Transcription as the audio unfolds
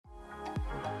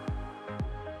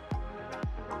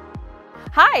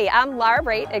Hi, I'm Lara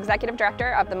Brait, Executive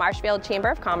Director of the Marshfield Chamber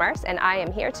of Commerce, and I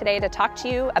am here today to talk to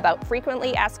you about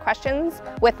frequently asked questions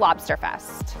with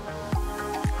Lobsterfest.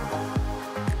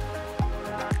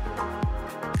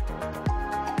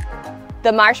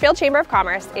 The Marshfield Chamber of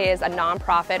Commerce is a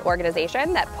nonprofit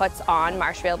organization that puts on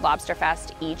Marshfield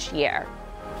Lobsterfest each year.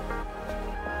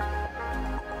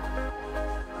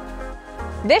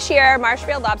 This year,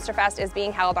 Marshfield Lobsterfest is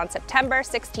being held on September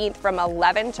 16th from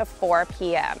 11 to 4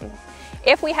 p.m.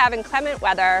 If we have inclement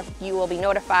weather, you will be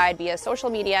notified via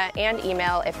social media and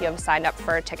email if you have signed up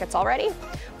for tickets already.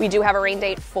 We do have a rain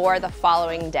date for the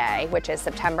following day, which is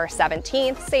September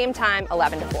 17th, same time,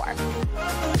 11 to 4.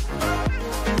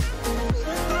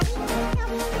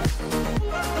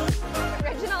 The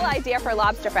original idea for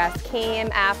Lobsterfest came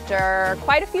after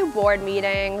quite a few board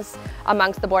meetings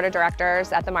amongst the board of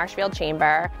directors at the Marshfield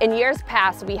Chamber. In years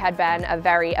past, we had been a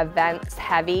very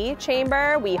events-heavy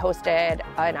chamber. We hosted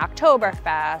an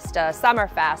Oktoberfest, a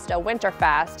Summerfest, a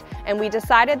Winterfest, and we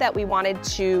decided that we wanted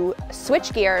to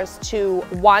switch gears to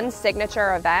one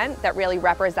signature event that really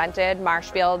represented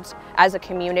Marshfield as a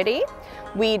community.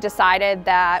 We decided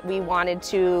that we wanted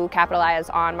to capitalize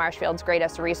on Marshfield's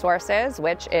greatest resources,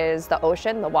 which is the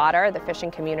ocean, the water, the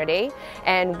fishing community,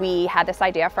 and we had this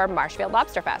idea for Marshfield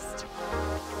Lobsterfest.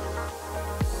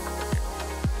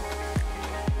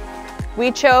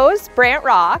 We chose Brant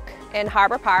Rock in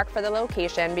Harbor Park for the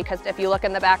location because if you look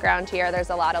in the background here, there's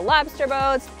a lot of lobster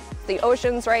boats, the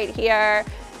ocean's right here,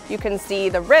 you can see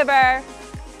the river,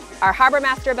 our Harbor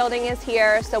Master building is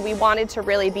here, so we wanted to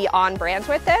really be on brand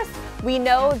with this. We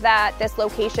know that this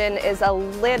location is a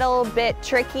little bit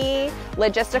tricky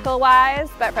logistical wise,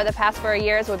 but for the past 4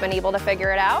 years we've been able to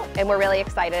figure it out, and we're really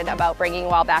excited about bringing you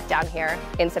all back down here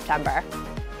in September.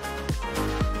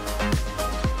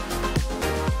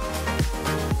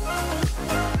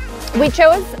 We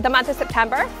chose the month of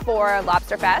September for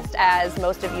Lobsterfest. As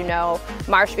most of you know,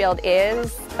 Marshfield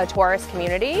is a tourist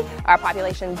community. Our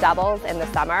population doubles in the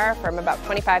summer from about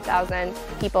 25,000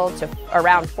 people to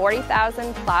around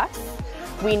 40,000 plus.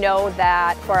 We know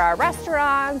that for our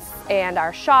restaurants and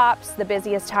our shops, the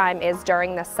busiest time is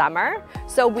during the summer.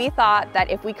 So we thought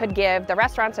that if we could give the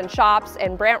restaurants and shops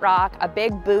in Brant Rock a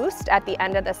big boost at the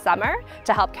end of the summer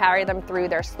to help carry them through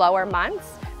their slower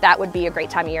months, that would be a great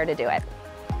time of year to do it.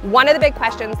 One of the big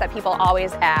questions that people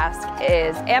always ask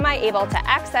is, am I able to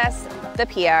access the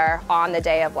pier on the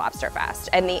day of Lobsterfest?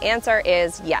 And the answer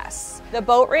is yes. The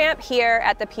boat ramp here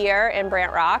at the pier in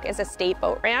Brant Rock is a state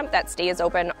boat ramp that stays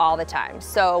open all the time.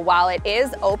 So while it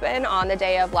is open on the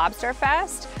day of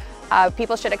Lobsterfest,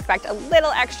 people should expect a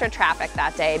little extra traffic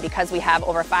that day because we have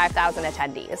over 5,000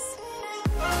 attendees.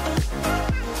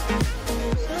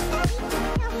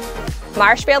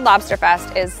 Marshfield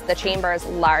Lobsterfest is the Chamber's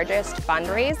largest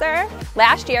fundraiser.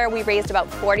 Last year we raised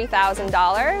about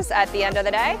 $40,000 at the end of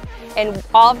the day, and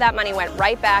all of that money went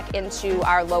right back into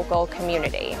our local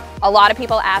community. A lot of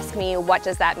people ask me, what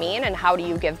does that mean and how do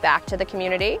you give back to the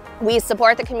community? We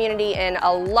support the community in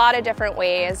a lot of different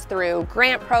ways through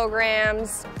grant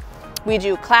programs. We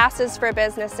do classes for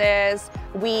businesses.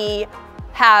 We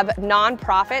have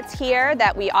nonprofits here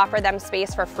that we offer them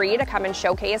space for free to come and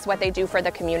showcase what they do for the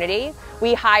community.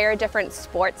 We hire different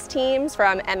sports teams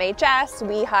from MHS.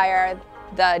 We hire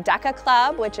the DECA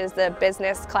Club, which is the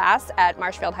business class at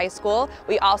Marshfield High School.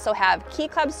 We also have Key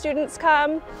Club students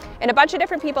come, and a bunch of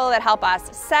different people that help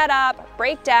us set up,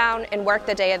 break down, and work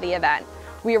the day of the event.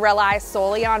 We rely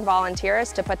solely on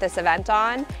volunteers to put this event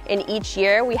on, and each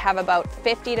year we have about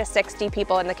 50 to 60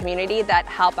 people in the community that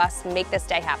help us make this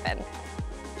day happen.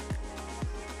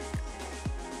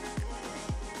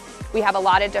 We have a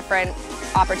lot of different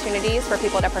opportunities for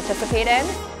people to participate in.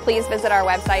 Please visit our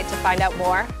website to find out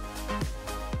more.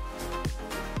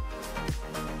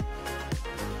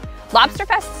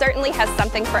 Lobsterfest certainly has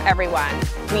something for everyone.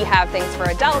 We have things for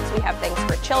adults, we have things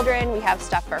for children, we have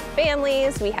stuff for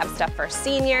families, we have stuff for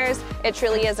seniors. It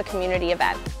truly is a community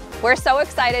event. We're so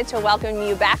excited to welcome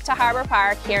you back to Harbor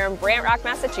Park here in Brant Rock,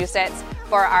 Massachusetts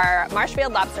for our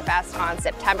Marshfield Lobsterfest on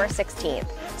September 16th.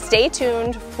 Stay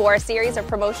tuned for a series of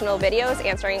promotional videos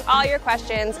answering all your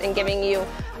questions and giving you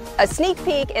a sneak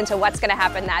peek into what's going to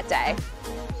happen that day.